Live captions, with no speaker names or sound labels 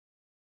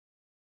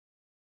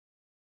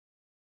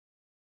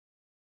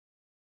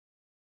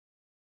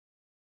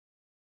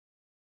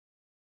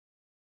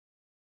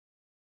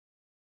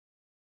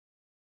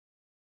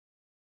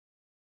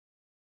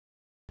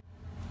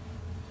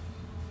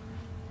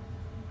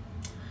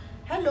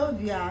Hello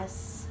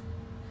viewers,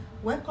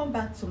 welcome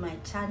back to my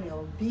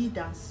channel Bead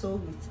and Sew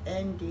with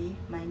ND.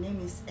 My name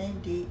is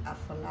ND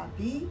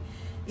Afolabi.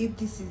 If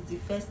this is the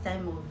first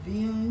time of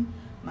viewing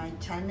my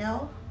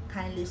channel,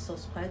 kindly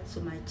subscribe to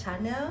my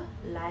channel,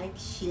 like,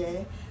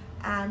 share,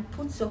 and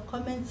put your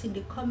comments in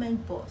the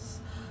comment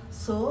box.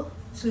 So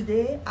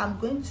today I'm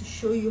going to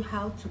show you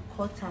how to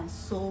cut and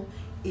sew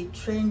a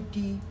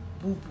trendy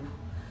boubou.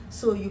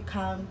 So you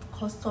can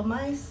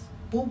customize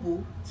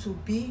boubou to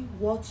be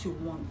what you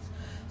want.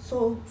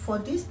 So for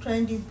this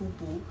trendy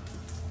boubou,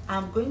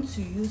 I'm going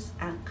to use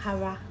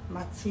Ankara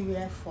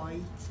material for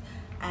it.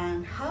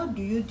 And how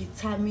do you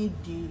determine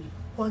the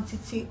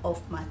quantity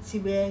of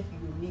material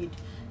you need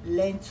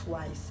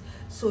lengthwise?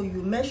 So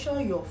you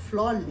measure your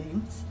floor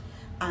length,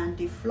 and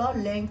the floor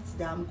length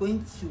that I'm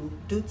going to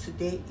do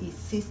today is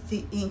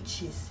 60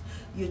 inches.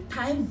 You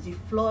times the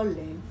floor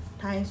length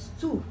times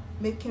 2,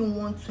 making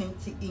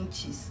 120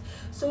 inches.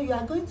 So you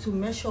are going to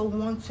measure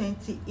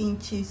 120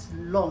 inches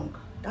long,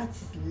 that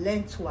is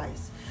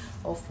lengthwise,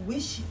 of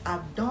which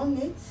I've done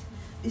it.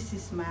 This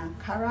is my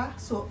Ankara.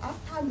 So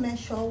after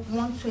measure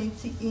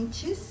 120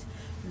 inches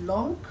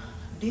long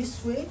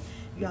this way,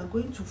 you are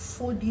going to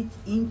fold it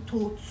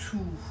into 2.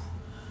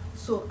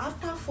 So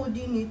after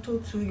folding into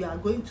 2, you are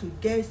going to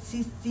get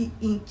 60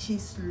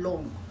 inches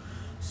long.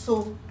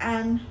 So,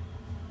 and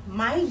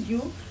mind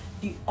you,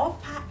 the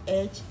upper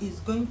edge is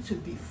going to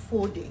be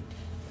folded.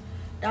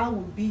 That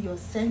will be your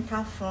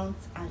center front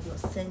and your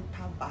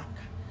center back.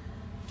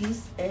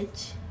 This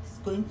edge is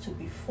going to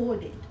be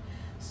folded.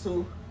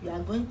 So you are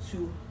going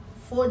to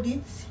fold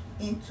it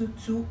into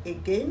 2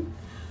 again.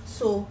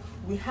 So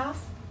we have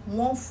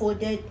one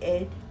folded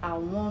edge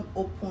and one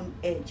open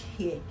edge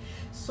here.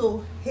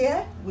 So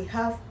here we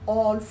have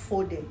all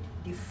folded.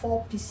 The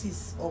 4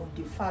 pieces of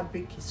the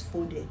fabric is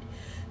folded.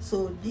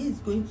 So this is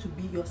going to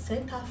be your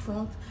center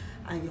front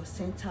and your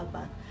center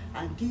back,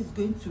 and this is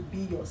going to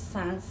be your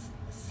side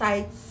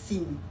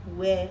seam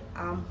where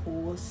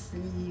armhole,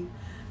 sleeve,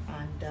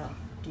 and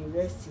the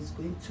rest is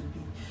going to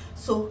be.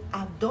 So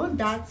I've done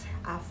that.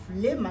 I've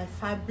laid my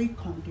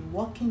fabric on the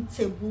working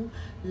table.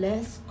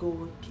 Let's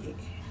go there.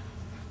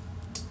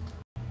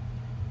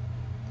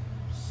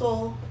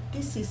 So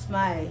this is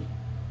my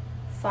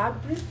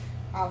fabric.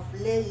 I've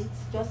laid it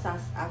just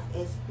as I've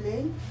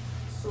explained.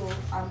 So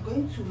I'm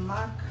going to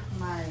mark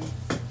my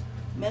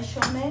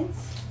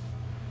measurements.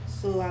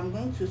 So I'm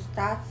going to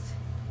start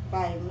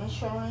by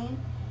measuring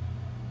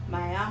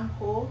my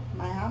armhole.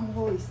 My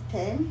armhole is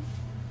 10.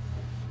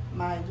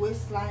 My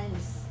waistline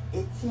is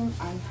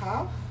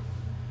 18.5,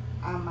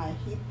 and my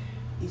hip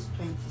is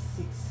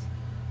 26.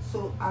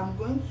 So I'm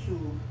going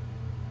to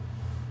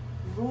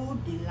rule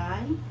the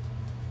line.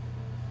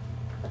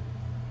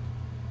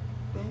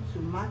 I'm going to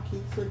mark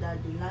it so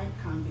that the line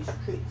can be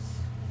straight.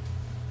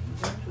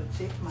 I'm going to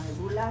take my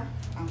ruler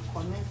and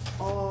connect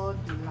all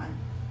the line.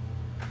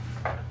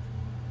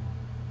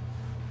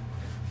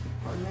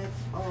 Connect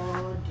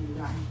all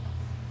the line.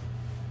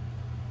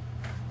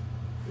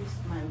 This is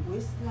my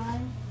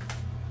waistline,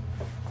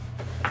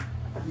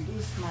 and this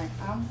is my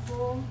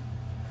armhole,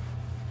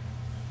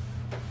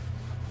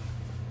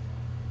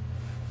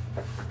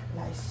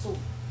 like so.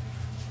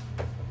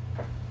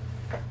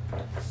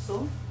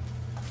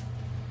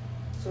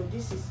 So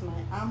this is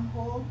my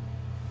armhole,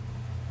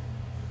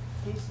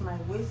 this is my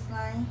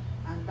waistline,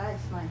 and that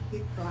is my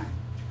hip line.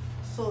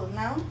 So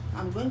now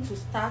I'm going to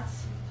start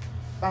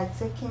by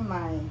taking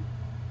my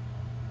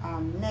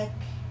neck.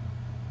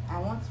 I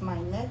want my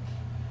neck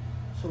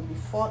to be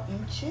 4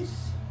 inches.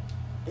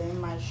 Then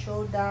my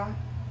shoulder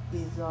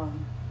is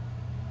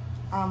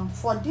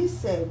for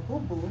this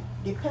boubou,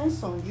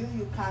 depends on you.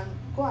 You can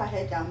go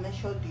ahead and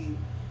measure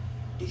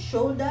the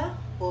shoulder,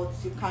 but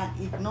you can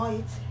ignore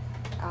it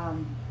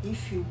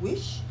if you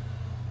wish,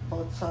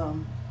 but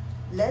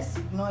let's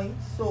ignore it.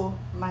 So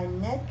my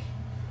neck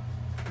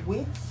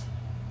width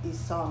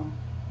is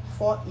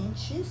 4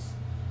 inches.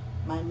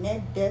 My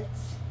neck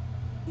depth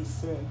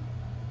is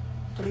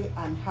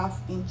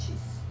 3.5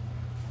 inches.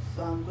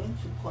 So I'm going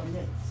to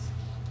connect.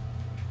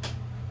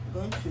 I'm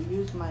going to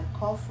use my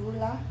cuff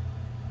ruler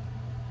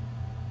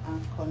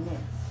and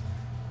connect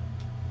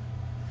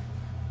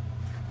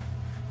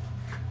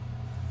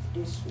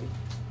this way.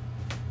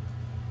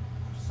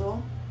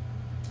 So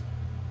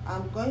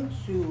I'm going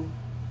to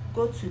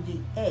go to the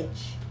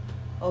edge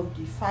of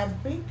the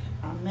fabric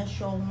and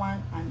measure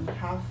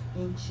 1.5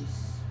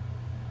 inches.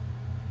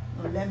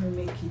 Now let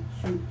me make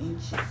it 2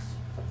 inches.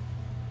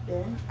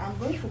 Then I'm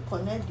going to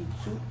connect the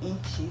 2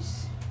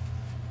 inches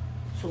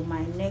to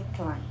my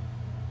neckline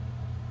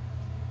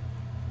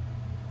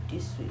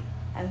this way.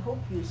 I hope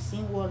you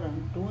see what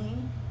I'm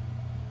doing.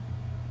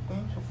 I'm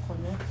going to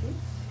connect it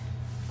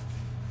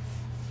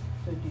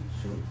to the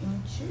 2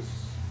 inches.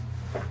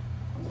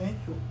 I'm going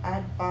to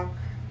add back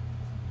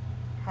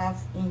 0.5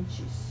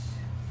 inches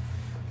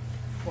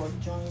for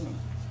joining.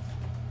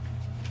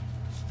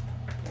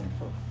 I'm going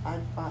to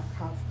add back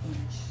 0.5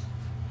 inch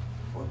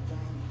for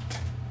joining.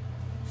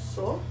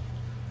 So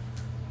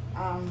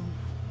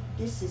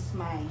this is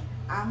my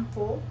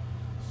armhole.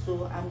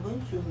 So I'm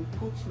going to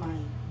put my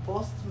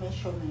bust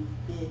measurement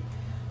there.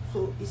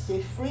 So it's a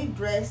free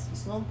dress,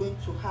 it's not going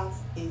to have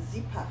a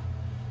zipper,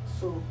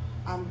 so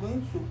I'm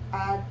going to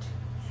add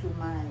to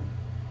my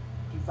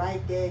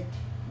divided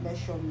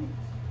measurement.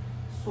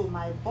 So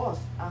my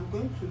bust, I'm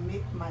going to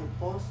make my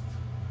bust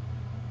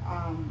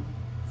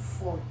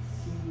 40,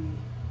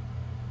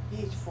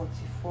 this is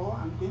 44,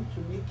 I'm going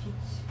to make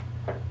it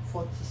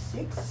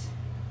 46.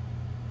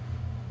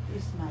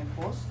 This is my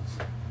bust.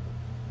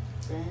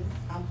 Then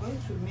I'm going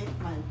to make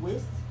my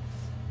waist,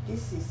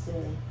 this is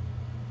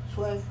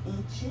 12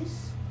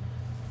 inches.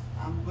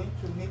 I'm going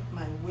to make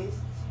my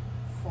waist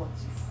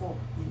 44,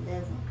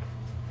 11,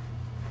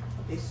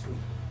 this way.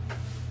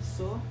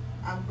 So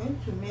I'm going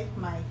to make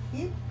my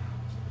hip,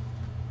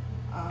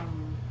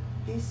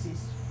 this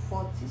is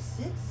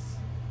 46,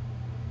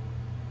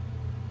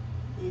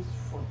 this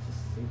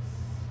 46.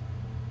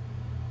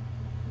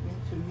 I'm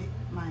going to make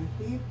my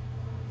hip,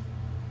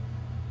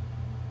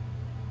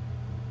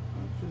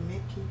 I'm going to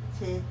make it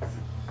 30.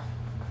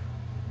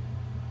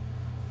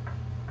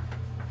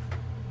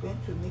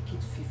 Going to make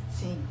it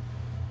 15,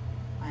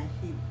 my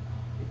hip,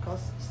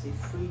 because it's a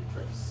free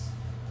dress.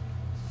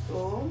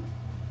 So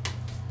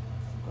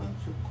I'm going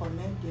to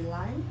connect the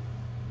line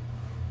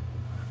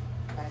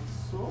like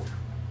so.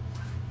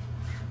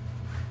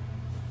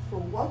 So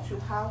what you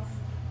have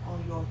on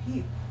your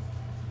hip,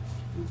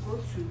 you go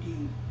to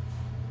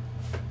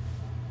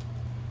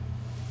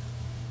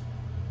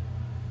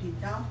the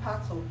down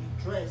part of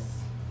the dress.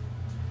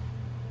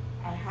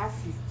 I have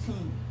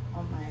 15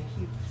 on my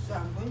hip, so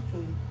I'm going to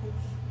input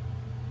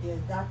the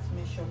exact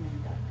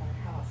measurement that I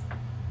have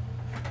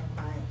on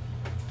my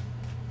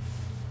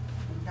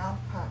down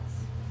part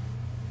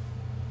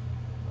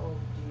of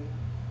the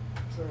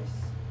dress.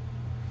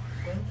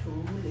 I'm going to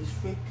rule a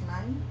straight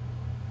line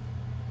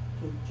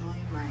to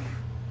join my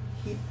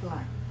hip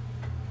line.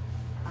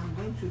 I'm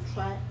going to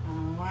try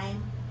and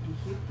line the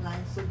hip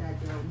line so that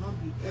there will not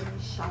be any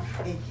sharp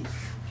edges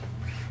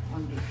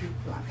on the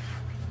hip line.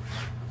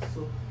 So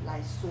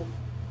like so.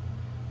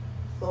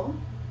 So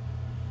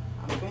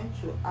I'm going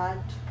to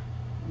add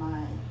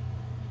my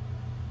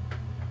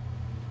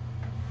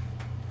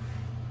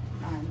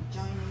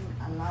joining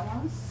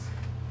allowance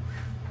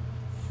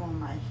from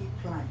my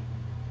hip line.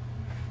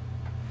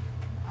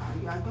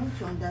 You are going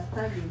to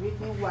understand the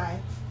reason why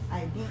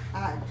I didn't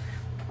add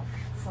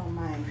from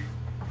my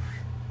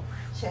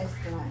chest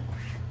line.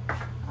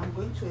 I'm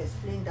going to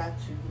explain that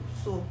to you.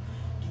 So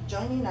the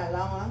joining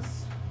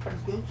allowance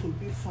is going to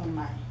be from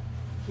my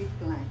hip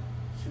line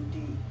to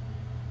the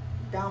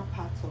down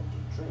part of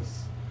the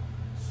dress.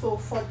 So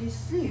for the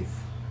sleeve,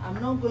 I'm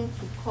not going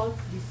to cut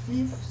the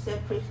sleeve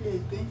separately.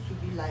 It's going to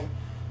be like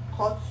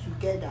cut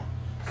together.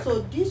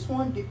 So this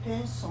one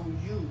depends on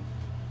you.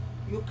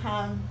 You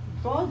can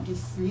draw the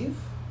sleeve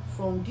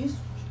from this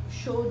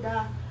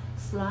shoulder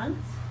slant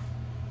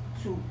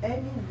to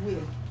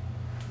anywhere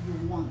you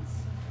want,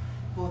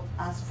 but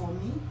as for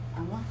me,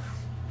 I want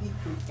it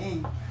to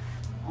end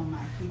on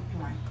my hip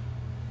line.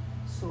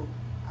 So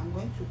I'm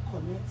going to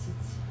connect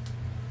it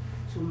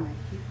to my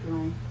hip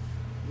line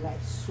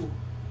like so.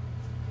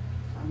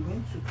 I'm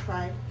going to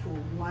try to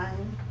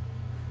wind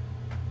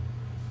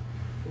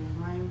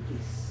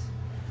this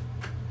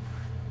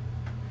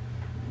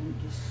in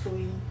the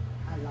sewing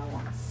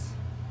allowance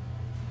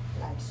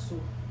like so.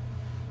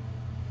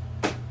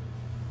 Like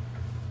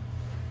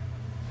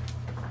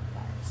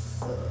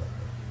so,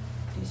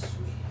 this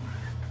way.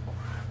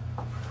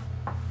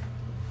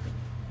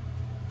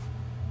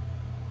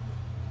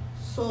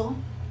 So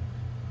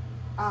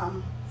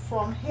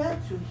from here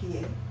to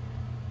here,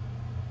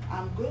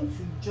 I'm going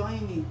to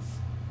join it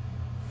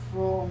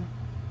from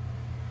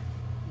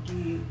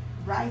the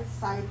right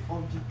side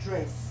of the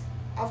dress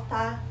after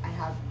I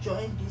have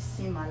joined this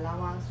seam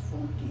allowance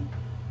from the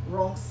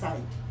wrong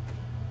side.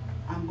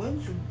 I'm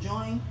going to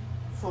join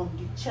from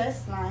the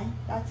chest line,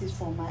 that is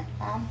from my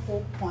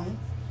armhole point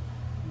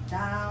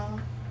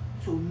down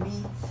to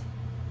meet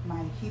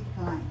my hip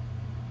line,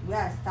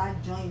 where I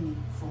start joining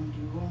from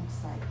the wrong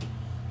side.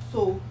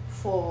 So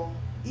for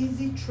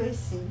easy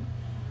tracing,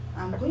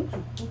 I'm going to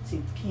put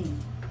a pin.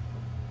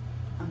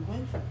 I'm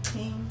going to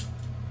pin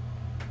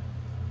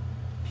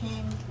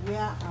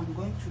where I'm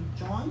going to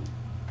join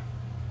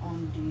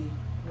on the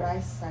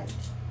right side.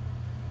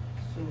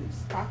 So it's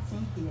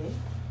starting here.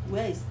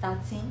 Where it's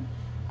starting,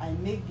 I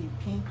make the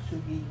pin to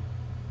be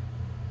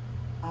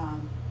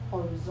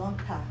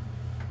horizontal.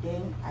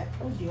 Then I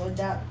put the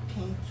other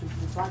pin to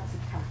be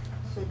vertical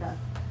so that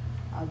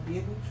I'll be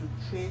able to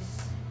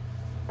trace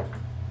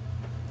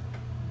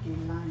the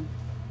line.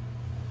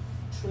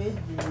 Trace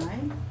the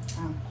line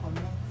and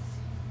connect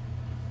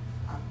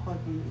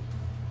accordingly.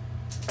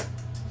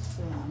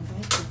 So I'm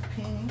going to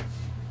pin it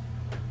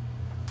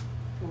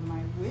to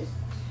my waist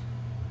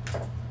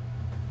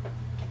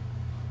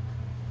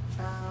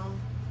down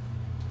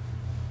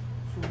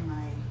to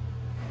my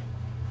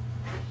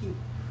hip.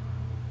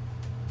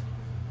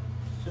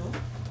 So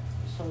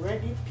it's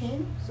already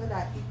pinned so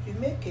that it will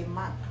make a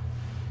mark,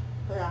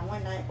 so that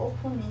when I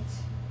open it,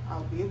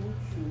 I'll be able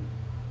to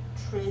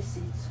trace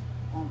it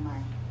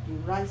on the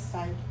right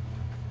side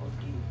of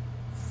the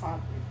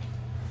fabric.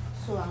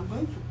 So I'm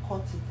going to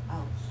cut it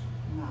out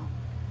now.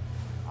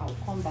 I'll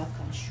come back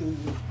and show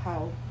you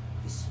how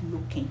it's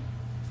looking.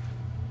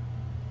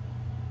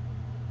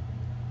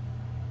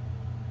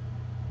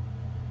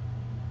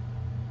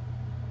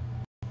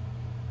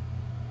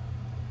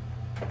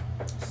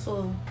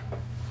 So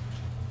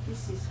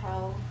this is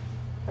how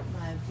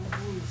my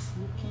boubou is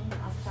looking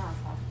after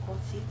I've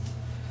cut it.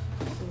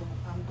 So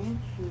I'm going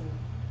to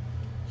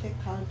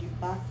take out the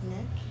back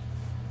neck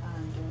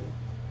and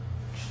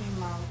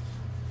trim out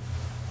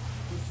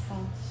the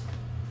front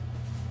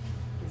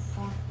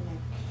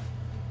neck.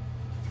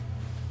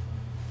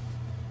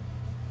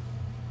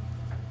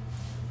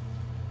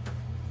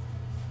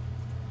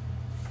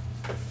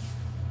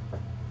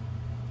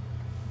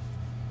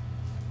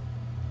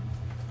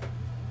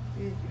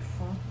 Here's the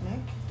front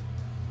neck.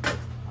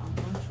 I'm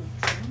going to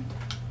trim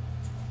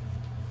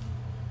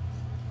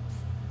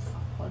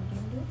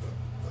accordingly.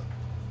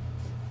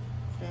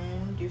 Then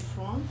the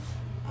front,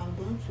 I'm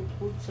going to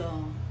put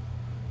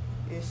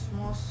a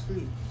small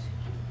slit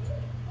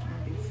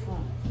on the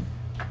front.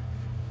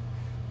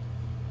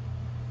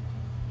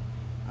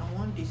 I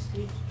want the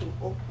slit to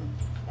open.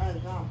 That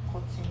is why I'm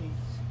cutting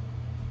it.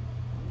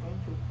 I'm going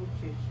to put a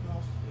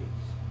small slit.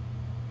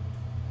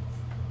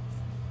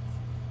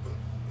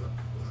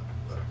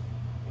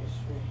 This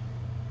way.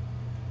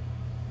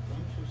 I'm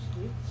going to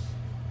slit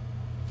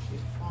the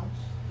front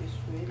this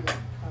way,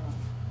 like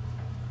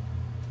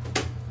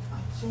I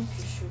think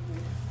it should be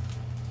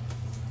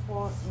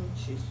 4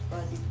 inches. By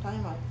the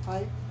time I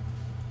pipe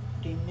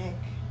the neck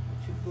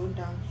to go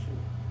down to,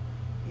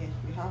 yes,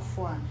 we have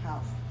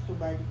 4.5. So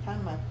by the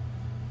time I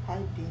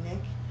pipe the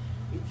neck,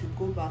 it will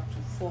go back to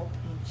 4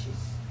 inches.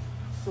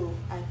 So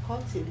I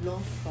cut a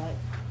long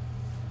stripe.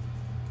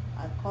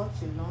 I cut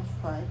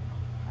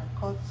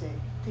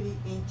 3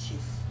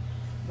 inches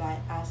by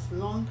as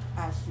long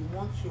as you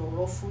want your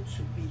ruffle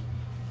to be.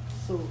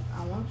 So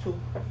I want to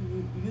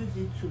use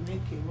it to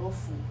make a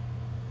ruffle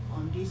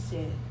on this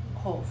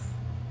cuff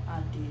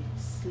at the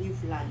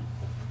sleeve line.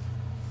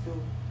 So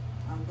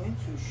I'm going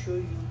to show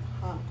you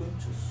how I'm going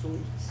to sew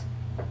it.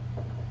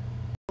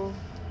 So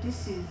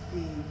this is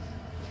the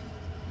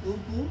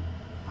boubou.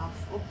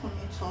 I've opened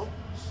it up.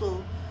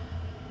 So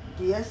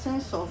the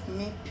essence of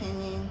me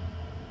pinning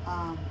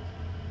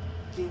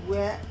the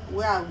where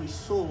I will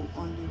sew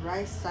on the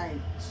right side.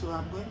 So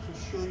I'm going to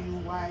show you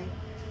why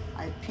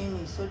I pin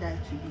it, so that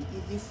it will be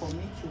easy for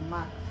me to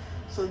mark.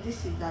 So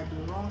this is at the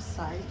wrong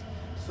side,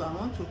 so I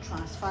want to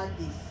transfer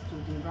this to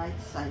the right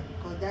side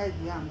because that is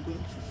where I'm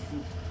going to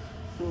sew.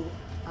 So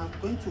I'm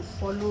going to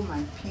follow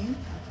my pin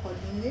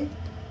accordingly.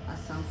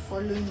 As I'm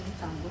following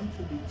it, I'm going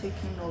to be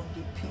taking off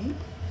the pin.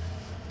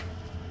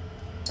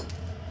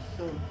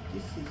 So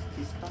this is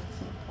the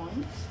starting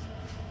point.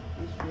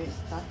 This way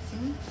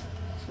starting.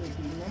 So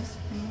the next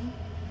pin,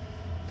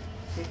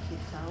 take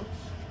it out,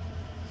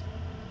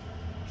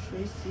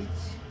 trace it.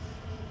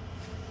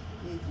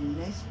 Here's the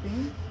next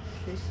pin,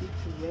 trace it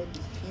to where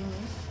the pin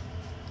is.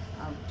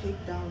 I'll take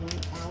that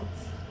one out.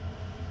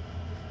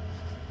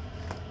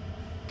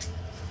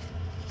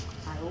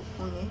 I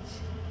open it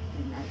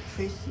and I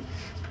trace it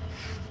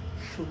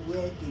to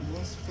where the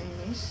next pin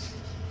is.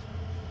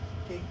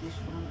 Take this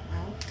one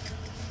out.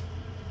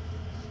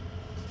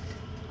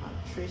 I'll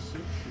trace it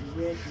to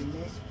where the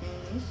next pin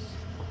is.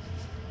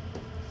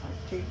 I'll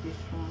take this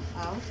one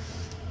out.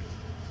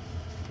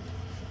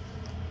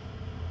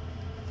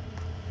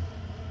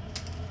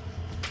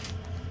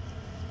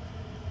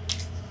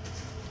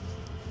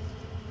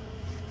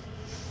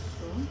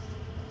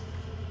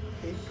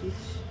 Trace it,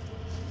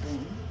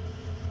 then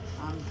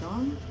I'm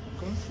done. I'm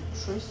going to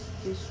trace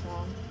this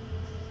one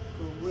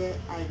to where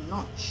I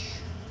notch.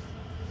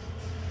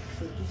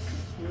 So this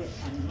is where I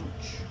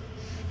notch.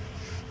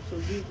 So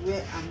this is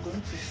where I'm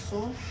going to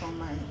sew from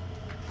my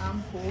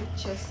armhole,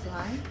 chest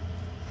line,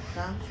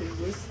 down to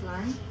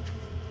waistline,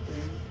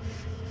 then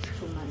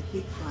to my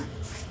hip line.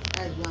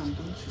 That's where I'm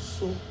going to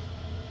sew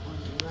on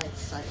the right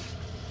side.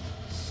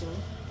 So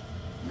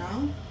now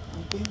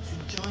I'm going to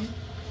join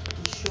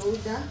the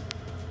shoulder.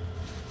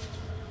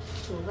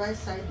 So right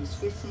side is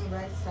facing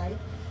right side.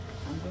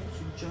 I'm going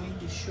to join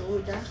the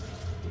shoulder,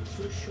 the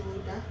two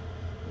shoulder.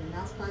 And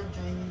after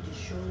joining the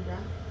shoulder,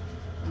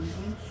 I'm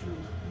going to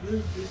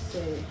use this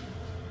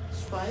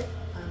stripe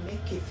and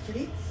make a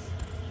pleat.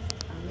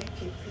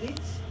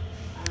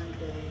 And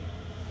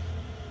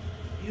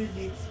use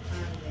it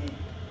and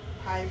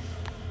pipe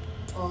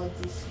all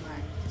this my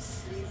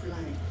sleeve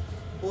line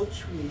both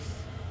ways.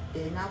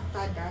 Then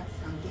after that,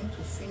 I'm going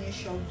to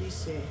finish up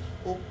this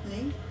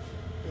opening.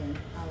 Then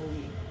I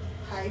will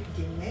hide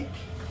the neck.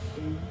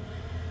 Then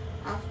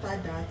after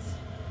that,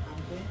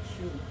 I'm going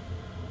to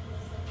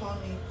turn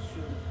it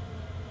to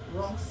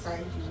wrong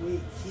side the way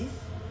it is.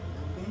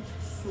 I'm going to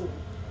sew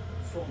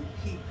from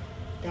hip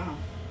down,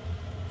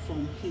 so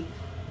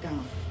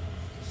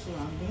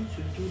I'm going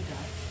to do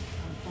that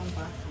and come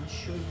back and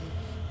show you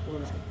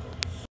what I got.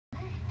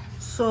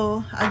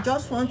 So I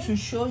just want to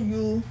show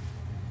you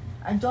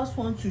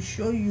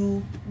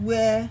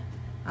where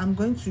I'm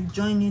going to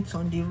join it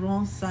on the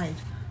wrong side.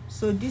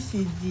 So this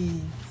is the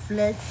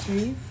flared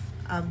sleeve.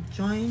 I've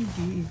joined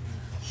the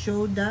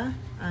shoulder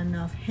and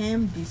I've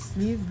hemmed the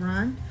sleeve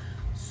round.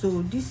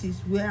 So this is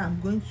where I'm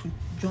going to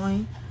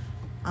join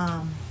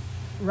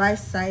right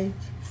side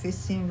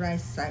facing right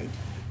side.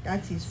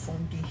 That is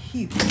from the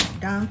hip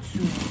down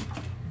to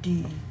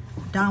the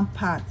down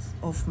part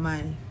of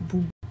my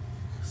boob.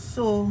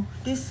 So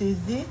this is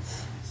it.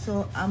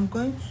 So I'm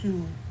going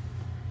to,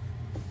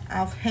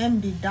 I've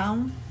hemmed the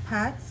down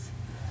part,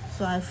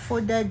 so I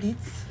folded it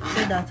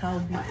so that I'll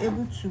be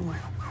able to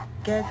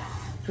get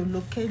to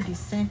locate the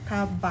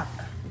center back,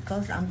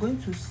 because I'm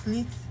going to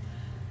slit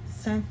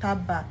center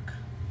back.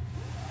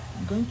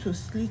 I'm going to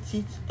slit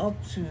it up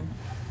to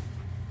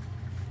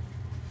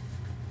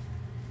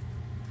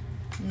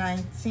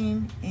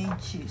 19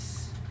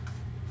 inches.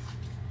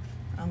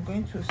 I'm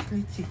going to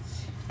slit it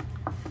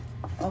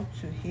up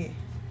to here.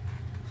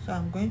 So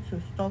I'm going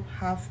to stop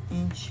half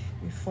inch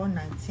before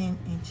 19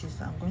 inches.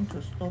 I'm going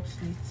to stop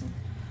slitting.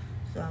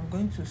 So I'm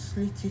going to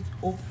slit it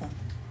open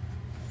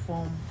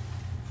from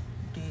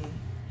the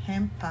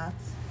hem part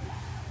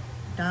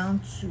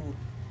down to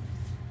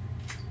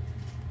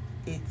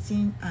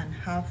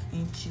 18.5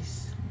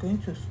 inches. I'm going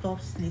to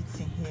stop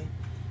slitting here.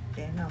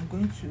 Then I'm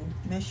going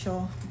to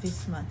measure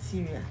this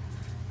material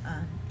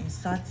and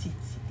insert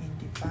it in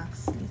the back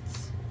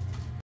slit.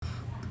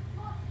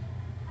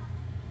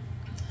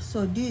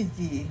 So these are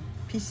the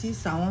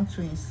pieces I want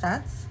to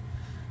insert.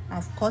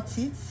 I've cut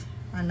it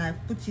and I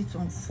put it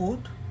on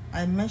fold.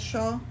 I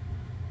measure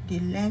the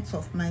length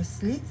of my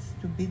slits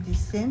to be the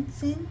same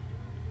thing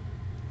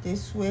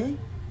this way.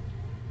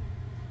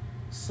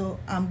 So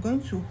I'm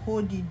going to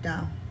hold it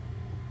down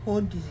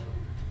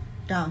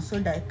so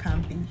that it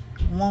can be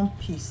one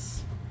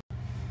piece.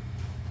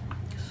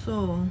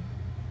 So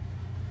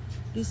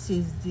this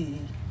is the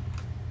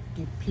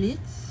pleat.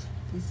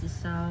 This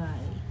is how I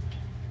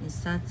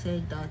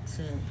inserted that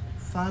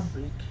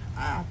fabric.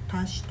 I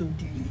attached to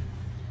the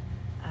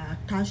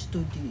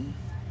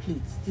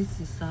plate. This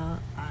is how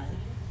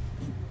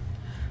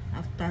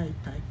after I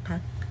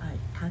tack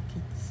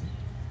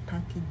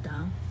it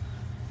down.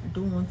 I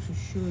don't want to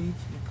show it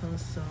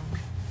because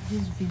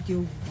this video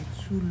will be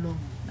too long.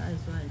 That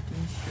is why I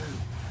didn't show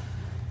it.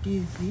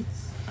 This is it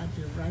at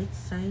the right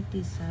side.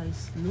 This is how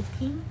it's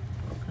looking.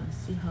 You can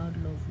see how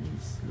lovely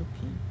it's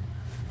looking.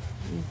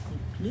 This is the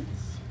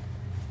plate.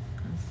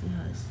 You can see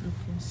how it's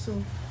looking. So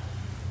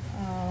I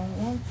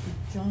want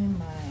to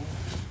join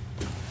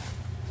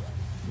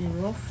the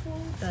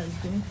ruffle that is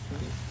going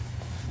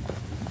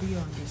to be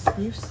on the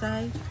sleeve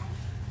side.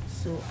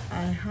 So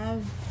I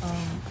have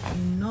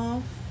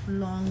enough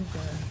long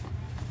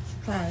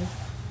stripe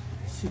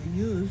to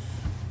use.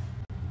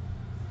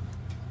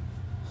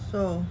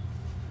 So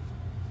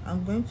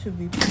I'm going to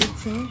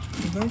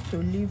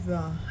leave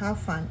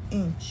half an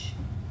inch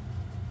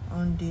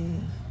on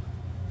the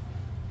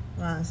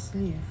round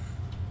sleeve.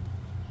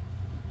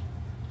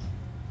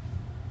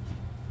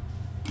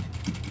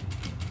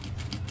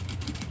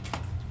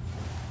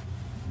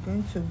 I'm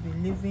going to be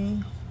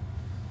leaving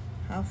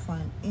half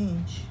an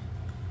inch,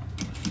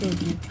 so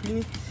the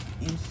plate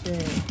is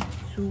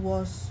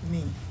towards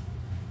me.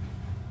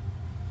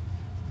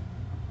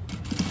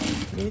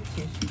 Plate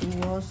is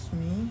towards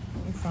me.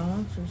 If I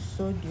want to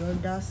sew the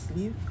other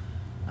sleeve,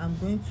 I'm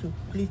going to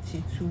pleat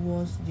it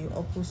towards the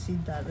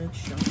opposite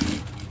direction,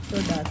 so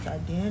that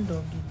at the end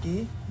of the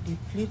day, the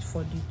pleat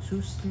for the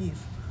two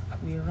sleeves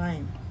will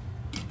rhyme.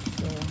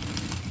 So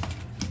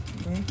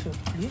I'm going to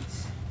pleat.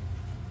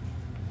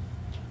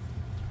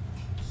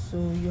 So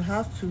you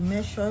have to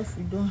measure if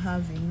you don't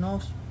have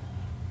enough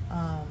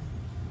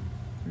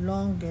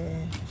long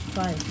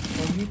stripe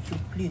for you to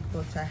pleat,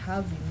 but I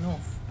have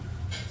enough,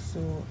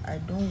 so I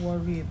don't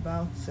worry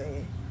about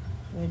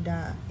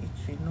whether it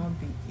will not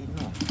be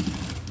enough.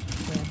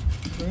 So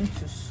I'm going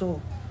to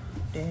sew,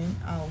 then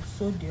I'll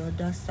sew the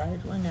other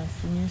side. When I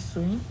finish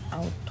sewing,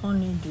 I'll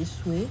turn it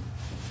this way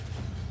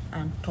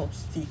and top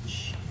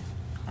stitch.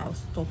 I'll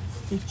top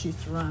stitch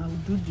it around.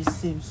 I'll do the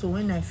same. So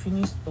when I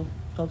finish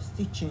top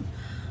stitching,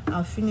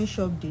 I'll finish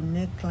up the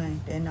neckline,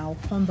 then I'll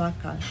come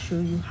back and show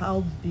you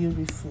how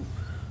beautiful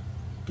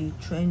the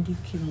trendy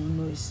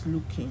kimono is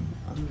looking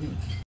on me.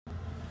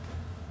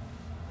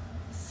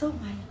 So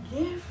my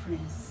dear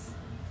friends,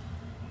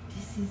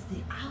 this is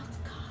the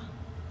outcome.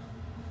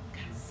 You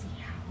can see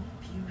how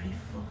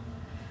beautiful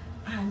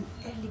and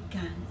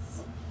elegant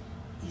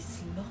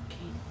it's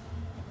looking.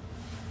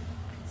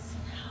 You can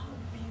see how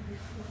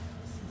beautiful.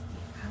 This is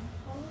the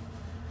ankle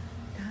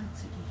down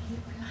to the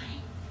hip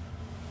line.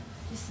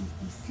 This is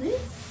the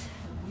slits.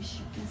 I wish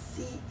you can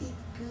see it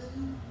good.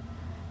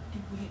 The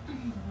way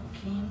I'm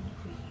walking, the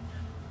way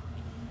I'm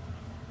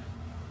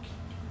walking,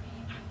 the way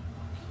I'm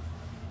walking,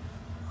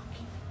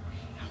 the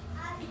way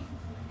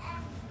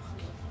I'm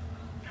walking,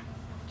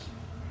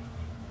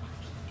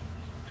 walking.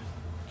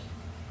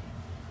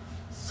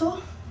 So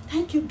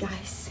thank you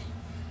guys.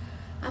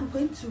 I'm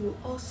going to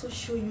also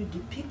show you the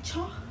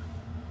picture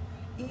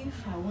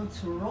if I want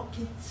to rock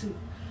it to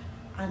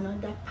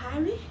another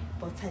parry,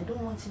 but I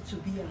don't want it to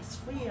be as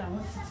free. I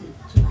want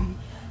it to be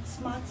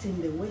smart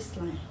in the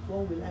waistline.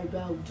 What will I do?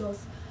 I'll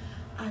just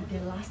add the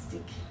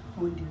elastic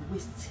on the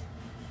waist.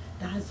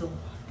 That's all.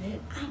 Then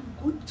I'm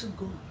good to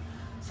go.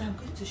 So I'm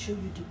going to show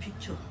you the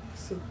picture.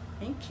 So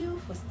thank you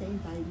for staying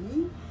by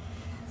me.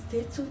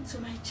 Stay tuned to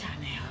my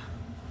channel.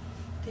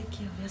 Take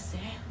care of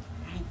yourself.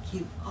 Thank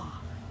you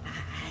all.